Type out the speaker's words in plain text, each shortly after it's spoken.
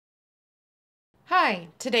Hi,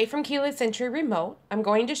 today from Keyless Entry Remote, I'm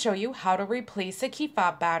going to show you how to replace a key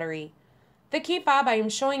fob battery. The key fob I am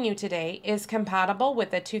showing you today is compatible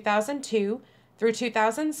with the 2002 through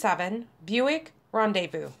 2007 Buick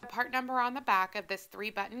Rendezvous. The part number on the back of this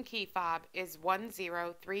 3-button key fob is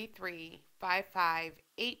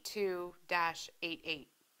 10335582-88.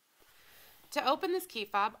 To open this key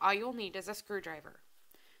fob, all you'll need is a screwdriver.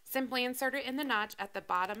 Simply insert it in the notch at the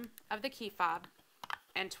bottom of the key fob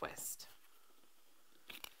and twist.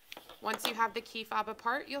 Once you have the key fob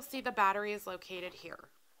apart, you'll see the battery is located here.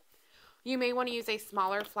 You may want to use a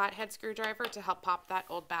smaller flathead screwdriver to help pop that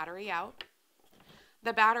old battery out.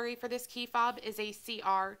 The battery for this key fob is a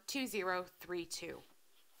CR2032.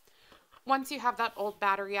 Once you have that old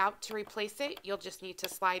battery out, to replace it, you'll just need to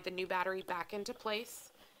slide the new battery back into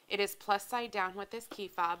place. It is plus side down with this key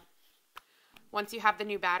fob. Once you have the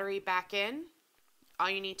new battery back in, all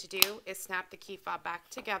you need to do is snap the key fob back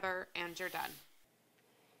together and you're done.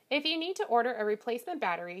 If you need to order a replacement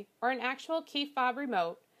battery or an actual key fob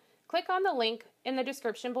remote, click on the link in the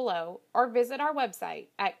description below or visit our website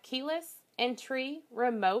at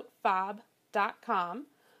keylessentryremotefob.com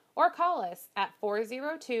or call us at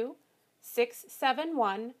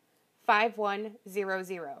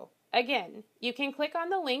 402-671-5100. Again, you can click on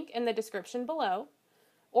the link in the description below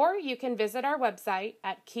or you can visit our website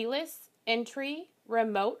at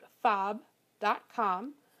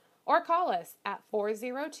keylessentryremotefob.com or call us at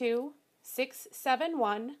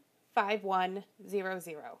 402-671-5100.